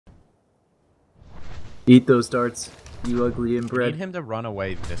Eat those darts, you ugly I inbred. need him to run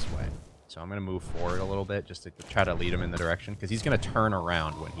away this way. So I'm going to move forward a little bit just to try to lead him in the direction. Because he's going to turn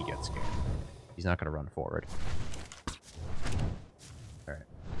around when he gets scared. He's not going to run forward. Alright,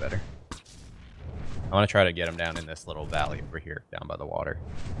 better. I want to try to get him down in this little valley over here, down by the water.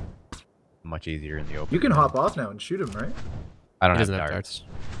 Much easier in the open. You can hop off now and shoot him, right? I don't have darts.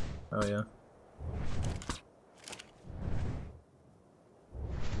 Oh, yeah.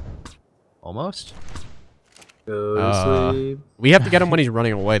 Almost? Go to sleep. We have to get him when he's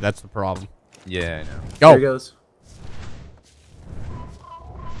running away. That's the problem. Yeah, I know. Go. There he goes.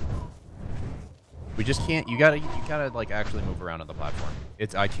 We just can't. You gotta like actually move around on the platform.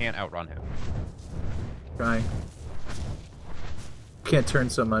 I can't outrun him. Trying. Can't turn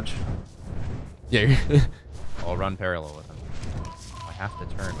so much. Yeah. I'll run parallel with him. I have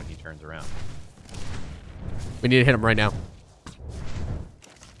to turn when he turns around. We need to hit him right now.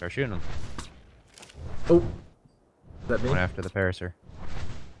 Start shooting him. Oh. Is that me? Going after the parasaur.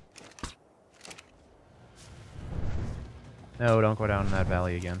 No, don't go down in that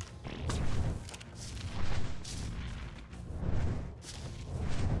valley again.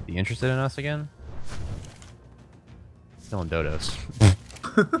 Be interested in us again? Still in dodos.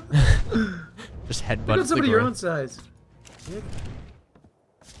 Just Look headbutt at somebody your own ground. size.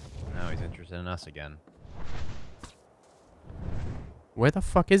 Now he's interested in us again. Where the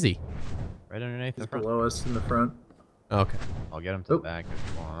fuck is he? Right underneath the He's front. below us in the front. Okay. I'll get him to the back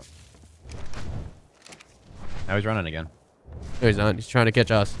if you want. Now he's running again. No, he's not. He's trying to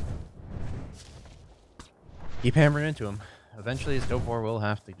catch us. Keep hammering into him. Eventually his dope 4 will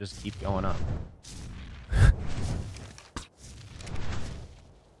have to just keep going up.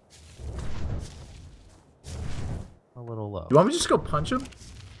 A little low. You want me to just go punch him?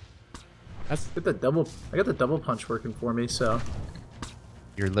 That's Get the double. I got the double punch working for me, so.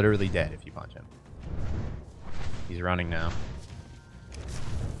 You're literally dead if you punch him. He's running now.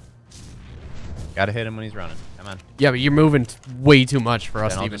 Gotta hit him when he's running. Come on. yeah, but you're moving way too much for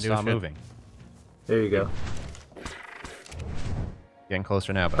us Then to I'll even just do stop shit. moving. There you go. Getting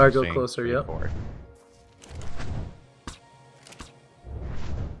closer now, but Alright, I'm go staying closer, straight yep. forward.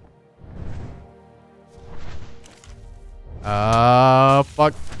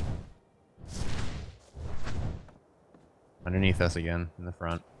 Fuck. Underneath us again, in the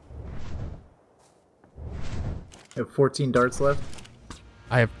front. I have 14 darts left.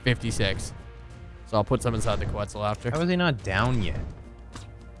 I have 56. So I'll put some inside the Quetzal after. How is he not down yet?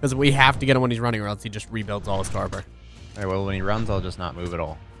 Because we have to get him when he's running, or else he just rebuilds all his carver. Alright, well, when he runs, I'll just not move at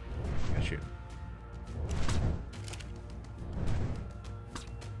all. I'm gonna shoot.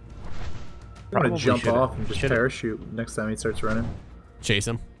 I'm gonna Probably jump should've- off and just should've- parachute next time he starts running. Chase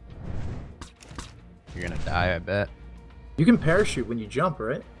him. You're gonna die, I bet. You can parachute when you jump,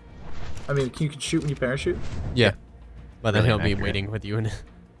 right? I mean, you can shoot when you parachute? Yeah. But then Really he'll be inaccurate. waiting with you. And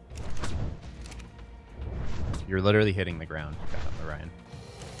You're literally hitting the ground, Ryan.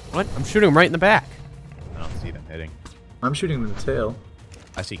 what? I'm shooting him right in the back. I don't see them hitting. I'm shooting in the tail.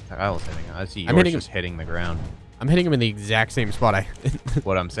 I see Kyle's hitting. I see I'm yours hitting just hitting the ground. I'm hitting him in the exact same spot.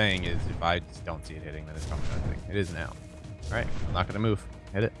 What I'm saying is, if I just don't see it hitting, then it's probably not hitting. It is now. Alright, I'm not gonna move.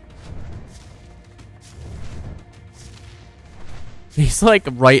 Hit it. He's like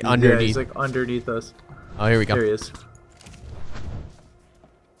right Yeah, underneath. he's like underneath us. Oh, here we go. There he is.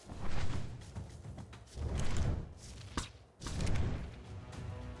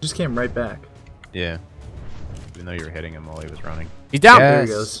 Just came right back. Yeah. Even though you were hitting him while he was running. He's down. Yeah. There he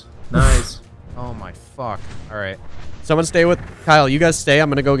goes. Nice. Oh my fuck. Alright. Someone stay with Kyle. You guys stay. I'm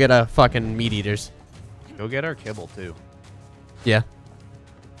gonna go get a fucking meat eaters. Go get our kibble too. Yeah.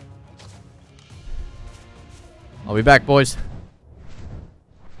 I'll be back, boys.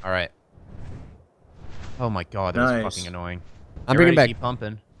 Alright. Oh my god, that Nice. was fucking annoying. I'm Get bringing ready, back. Keep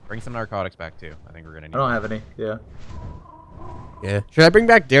pumping. Bring some narcotics back too. I think we're gonna need I don't have any. Yeah. Yeah. Should I bring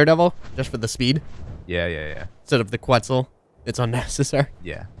back Daredevil just for the speed Yeah. instead of the Quetzal? It's unnecessary.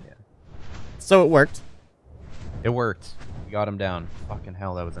 Yeah. So it worked. It worked. We got him down. Fucking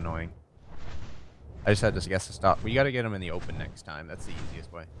hell, that was annoying. I just had to guess to stop. We gotta get him in the open next time. That's the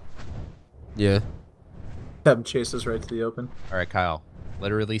easiest way. Yeah. Have him chase us right to the open. Alright, Kyle.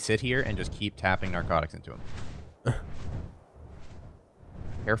 Literally sit here and just keep tapping narcotics into him.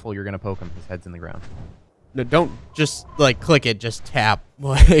 Careful, you're gonna poke him. His head's in the ground. No, don't just like click it. Just tap.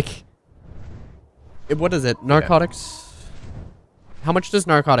 Like, what is it? Narcotics. How much does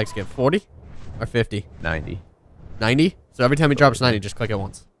narcotics give? 40 or 50? 90. 90. So every time he drops 90, just click it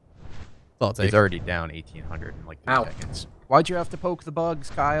once. That's all it He's takes. already down 1,800 in like 3 Ow. seconds. Why'd you have to poke the bugs,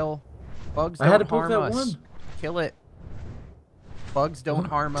 Kyle? Bugs I don't had to poke harm that us. one. Kill it. Bugs don't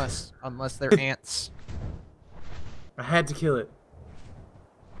harm us unless they're ants. I had to kill it.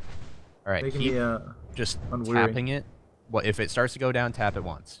 All right, Making keep me just unweary. tapping it. Well, if it starts to go down, tap it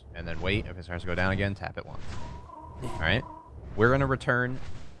once, and then wait. If it starts to go down again, tap it once. All right, we're gonna return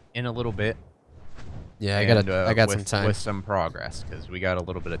in a little bit. Yeah, and, I got some time. with some progress because we got a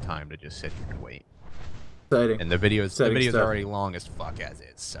little bit of time to just sit here and wait. Exciting. And the video's Exciting stuff. already long as fuck as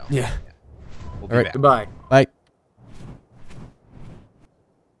is. So Yeah. we'll be All right. back. Goodbye. Bye.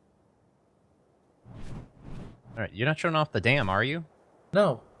 All right, you're not showing off the dam, are you?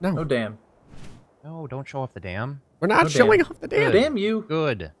 No. No. No damn. No, don't show off the dam. We're not No showing damn. off the dam. Damn you.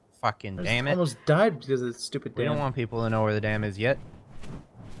 Good. Fucking I damn it. almost died because of this stupid We dam. don't want people to know where the dam is yet.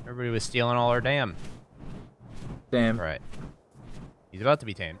 Everybody was stealing all our dam. Damn. All right. He's about to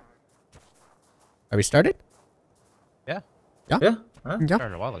be tamed. Are we started? Yeah. Yeah. Huh? Yeah.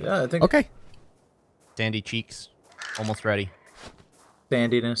 Started a while ago. Yeah, I think Okay. Sandy cheeks. Almost ready.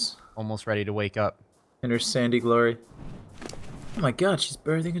 sandiness Almost ready to wake up. in her sandy glory. Oh my god, she's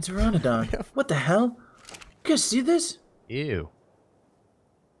birthing a pteranodon. What the hell? You guys see this? Ew.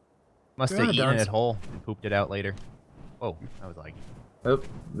 Must have eaten Pteranodons. it whole and pooped it out later. Whoa, that was like... Oh,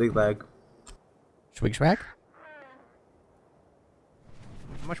 big lag. Swig swag?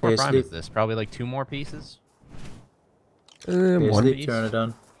 How much more Yeah, prime sleep. is this? Probably like 2 more pieces? Here's One. the piece.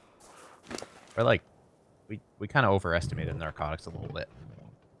 pteranodon. Or like... We kind of overestimated narcotics a little bit.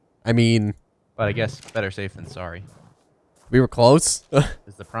 I mean, But I guess better safe than sorry. we were close.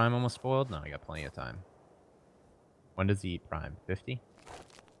 Is the prime almost spoiled? No, I got plenty of time. When does he eat prime? 50?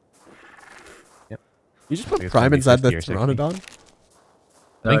 Yep. You just I put guess Prime maybe inside the 50 or 60. Pteranodon? I No, think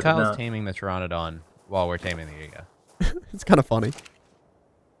I did Kyle's not. taming the Pteranodon while we're taming the Giga. It's kind of funny.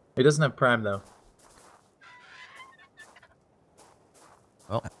 He doesn't have prime though.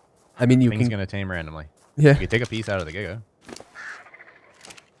 Well, I mean, you thing's can. gonna tame randomly. Yeah. You could take a piece out of the Giga.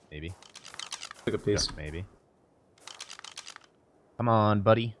 Maybe. Took a piece. Just maybe. Come on,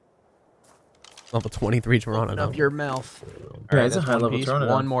 buddy. Level 23 Open Pteranodon. up your mouth. Yeah, it's a that's high one level piece. Pteranodon.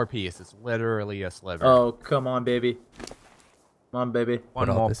 One more piece. It's literally a sliver. Oh, come on, baby. Come on, baby. One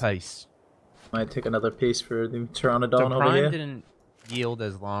Put all more this- piece. Might take another piece for the So pteranodon over prime here. didn't yield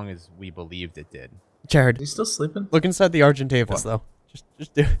as long as we believed it did. Jared, He's still sleeping? look inside the Argentavis, What? though.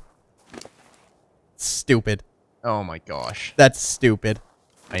 Just do it. Stupid. Oh my gosh. That's stupid.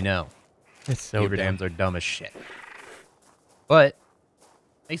 I know. It's so Beaver dumb. dams are dumb as shit. But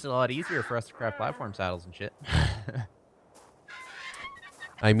makes it a lot easier for us to craft platform saddles and shit.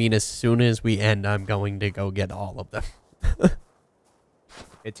 I mean, as soon as we end, I'm going to go get all of them.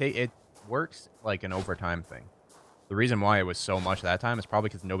 It works like an overtime thing. The reason why it was so much that time is probably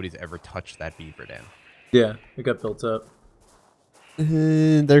because nobody's ever touched that beaver dam. Yeah, it got built up.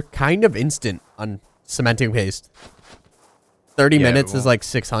 They're kind of instant on cementing paste. 30 Yeah, minutes is well- like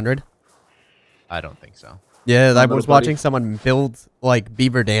 600. I don't think so. Yeah, I little was buddy. watching someone build like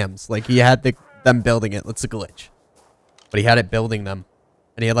beaver dams. Like he had them building it. That's a glitch. But he had it building them,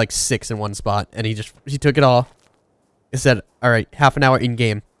 and he had like 6 in one spot, and he took it all. He said, "All right, half an hour in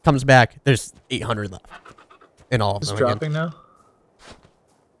game." Comes back, there's 800 left in all of It's them. Again. dropping now?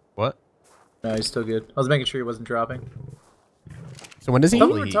 What? No, he's still good. I was making sure he wasn't dropping. So when does he?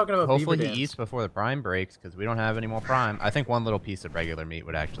 Hopefully eat? we were talking about hopefully beaver he dams. eats before the prime breaks because we don't have any more prime. I think one little piece of regular meat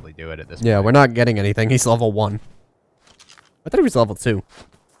would actually do it at this Yeah, point. we're not getting anything. He's level 1. I thought he was level 2.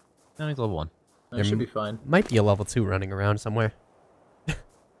 No, he's level 1. That Yeah, should be fine. Might be a level 2 running around somewhere.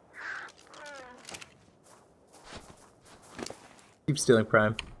 Keep stealing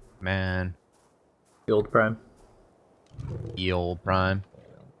prime. Man. The old prime. Eel prime.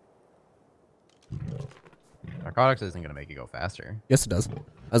 Narcotics isn't going to make you go faster. Yes, it does.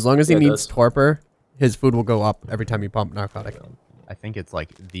 As long as he Yeah, it needs does. torpor, his food will go up every time you pump narcotic. I think it's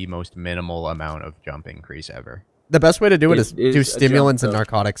like the most minimal amount of jump increase ever. The best way to do it It is is do a stimulants jump, and though.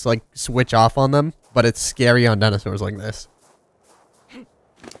 narcotics, like switch off on them, but it's scary on dinosaurs like this.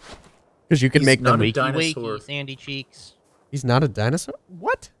 Because you can He's make not them... a Wakey, dinosaur. wakey, sandy cheeks. He's not a dinosaur?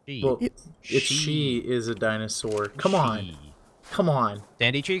 What? She. Well, she is a dinosaur. Come on. She. Come on.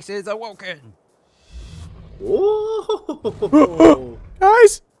 Sandy cheeks is awoken. Whoa!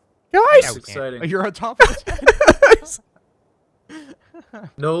 Guys! Guys! That's exciting. Oh, you're on top of it.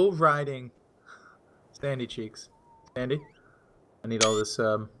 No riding. Sandy cheeks. Sandy? I need all this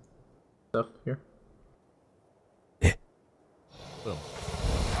stuff here. Boom.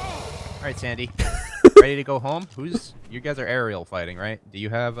 All right, Sandy. Ready to go home? You guys are aerial fighting, right? Do you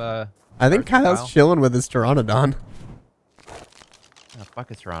have I think Kyle's Kyle? chilling with his Pteranodon. Oh,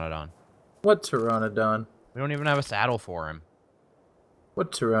 fuck it's Pteranodon. What pteranodon? We don't even have a saddle for him.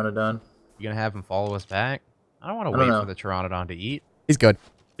 What pteranodon? You gonna have him follow us back? I don't want to I don't wait know. for the Pteranodon to eat. He's good.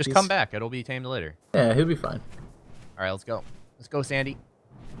 Just He's- come back. It'll be tamed later. Yeah, he'll be fine. All right, let's go. Let's go, Sandy.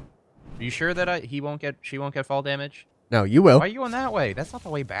 Are you sure that she won't get fall damage? No, you will. Why are you going that way? That's not the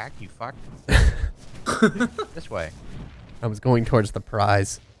way back, you fuck. This way. I was going towards the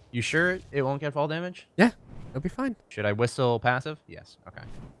prize. You sure it won't get fall damage? Yeah, it'll be fine. Should I whistle passive? Yes. Okay.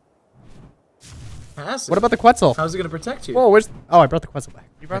 Passive. What about the Quetzal? How's it gonna protect you? Whoa, where's... Oh, I brought the Quetzal back.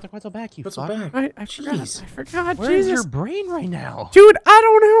 You brought the Quetzal back, you Quetzal fuck. back. I forgot. Jeez. I forgot. Where is Jesus. your brain right now? Dude, I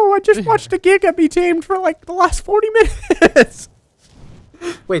don't know. I just watched a Giga be tamed for like the last 40 minutes.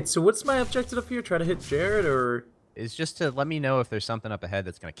 Wait, so what's my objective up here? Try to hit Jared, or... It's just to let me know if there's something up ahead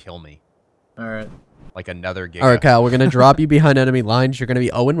that's gonna kill me. Alright. Like another Giga. All right, Kyle, we're going to drop you behind enemy lines. You're going to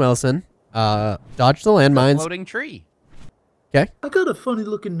be Owen Wilson. Dodge the landmines. Floating tree. Okay. I got a funny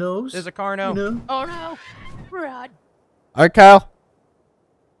looking nose. There's a Carno. You know? Oh no. Run. All right, Kyle.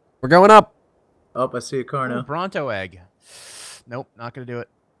 We're going up. Oh, I see a car Oh, now. Bronto egg. Nope, not gonna do it.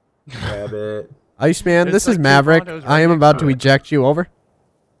 Grab it. Iceman, There's this like is two Maverick. Brontos I right am next about to to it. eject you over.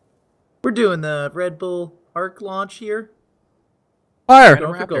 We're doing the Red Bull Ark launch here. Fire. Got a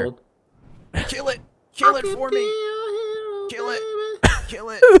Going for raptor. gold. Kill it. Kill I it can for be me. a hero, Kill it. baby. Kill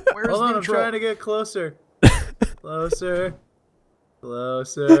it. Where's Hold on, I'm neutral? trying to get closer. Closer.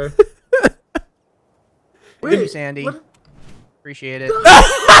 Closer. Thank you, Sandy. what? Appreciate it.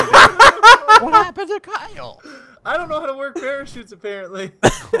 What happened to Kyle? I don't know how to work parachutes, apparently.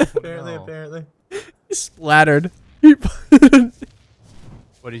 No. Apparently. Splattered.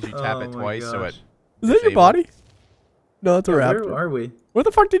 What did you tap Oh it my twice so gosh. it? Is that your disabled? body? No, it's a raptor. Where are we? Where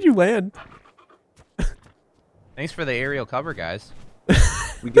the fuck did you land? Thanks for the aerial cover, guys.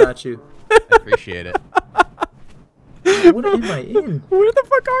 We got you. I appreciate it. What am I in? Where the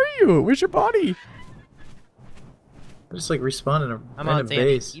fuck are you? Where's your body? I just like respawned in a I'm on random Sandy.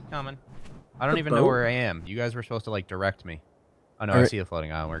 base. Keep coming. I don't The even know boat? where I am. You guys were supposed to like direct me. Oh no, I Alright. see a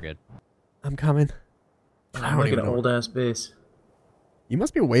floating island. We're good. I'm coming. I I'm don't like an even know. old ass base. You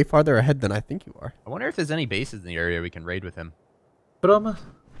must be way farther ahead than I think you are. I wonder if there's any bases in the area we can raid with him. But on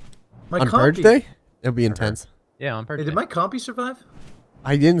my On Purge compy. Day? It'll be intense. Yeah, on Hey, purpose. did my compy survive?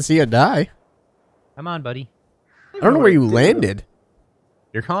 I didn't see it die. Come on, buddy. I don't know where you what it did, landed.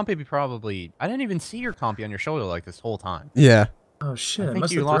 Your compy probably. I didn't even see your compy on your shoulder like this whole time. Yeah. though. Oh shit! I I think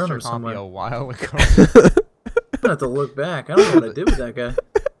must you have lost thrown your him compy somewhere. a while ago. I'm gonna have to look back. I don't know what I did with that guy.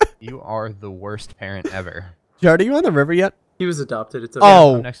 You are the worst parent ever. Jared, are you on the river yet? He was adopted. It's okay.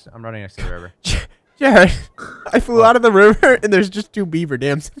 Oh, I'm running next to the river. Jared. I flew out of the river and there's just 2 beaver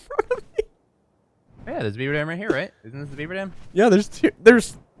dams in front of me. Yeah, there's a beaver dam right here, right? Isn't this the beaver dam? Yeah,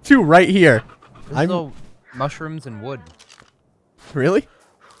 there's two right here. This I'm- is all mushrooms and wood. Really?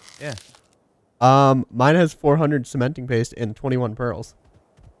 Yeah. Mine has 400 cementing paste and 21 pearls.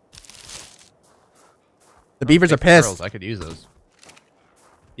 The beavers are Thanks for pissed. pearls, I could use those.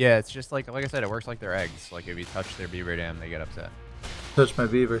 Yeah, it's just like I said, it works like their eggs. Like if you touch their beaver dam, they get upset. Touch my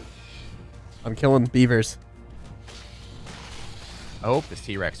beaver. I'm killing beavers. I hope this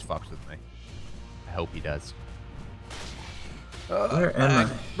T-Rex fucks with me. I hope he does. Where am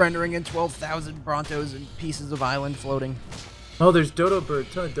I? Rendering in 12,000 Brontos and pieces of island floating. Oh, there's dodo bird.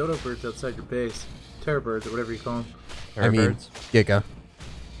 Ton of dodo birds outside your base. Terror birds or whatever you call them. I mean, Birds. Giga.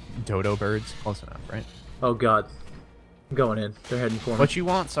 Dodo birds. Close enough, right? Oh god. I'm going in. They're heading for me. What you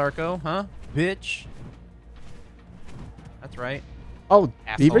want, Sarko? Huh? Bitch. That's right. Oh,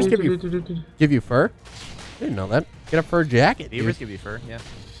 Asshole. beavers give you fur? I didn't know that. Get a fur jacket. Beavers Dude. give you fur, yeah.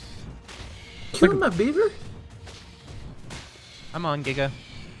 Killing my beaver? I'm on, Giga.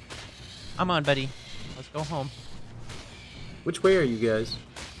 I'm on, buddy. Let's go home. Which way are you guys?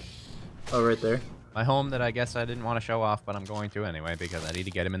 Oh, right there. My home that I guess I didn't want to show off, but I'm going to anyway because I need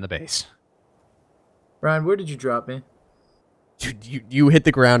to get him in the base. Ryan, where did you drop me? Dude, you hit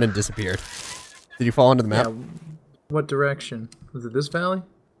the ground and disappeared. Did you fall into the map? Yeah. What direction? Was it this valley?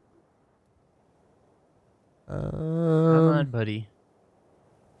 Come on, buddy.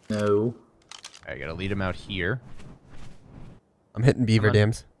 No. I gotta lead him out here, I'm hitting beaver Come on.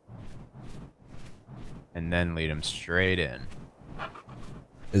 dams. and then lead him straight in.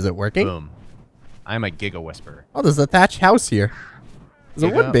 Is it working? Boom. I'm a Giga Whisperer. Oh, there's a thatched house here.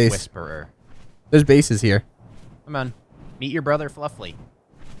 There's a wood Giga base. Whisperer. There's bases here. Come on. Meet your brother, Fluffy.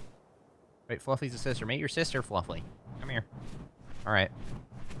 Wait, Fluffy's a sister. Meet your sister, Fluffy. Come here. Alright.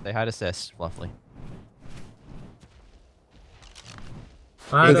 Say hi to sis, Fluffy.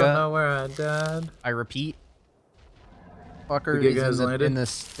 I Giga. don't know where I died. I repeat. Fucker The Giga is has in landed? the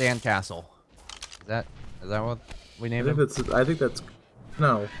sandcastle. Is that what we I named think him? that's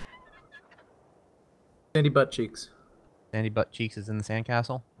no. Sandy butt cheeks. Sandy Butt Cheeks is in the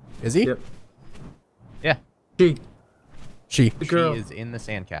sandcastle? Is he? Yep. Yeah. She. She. The girl. She is in the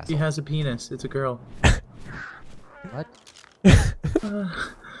She sandcastle. has a penis. It's a girl. What?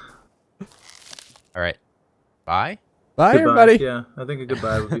 All right. Bye. Bye, Goodbye. everybody. Yeah, I think a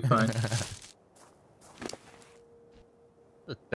goodbye would be fine.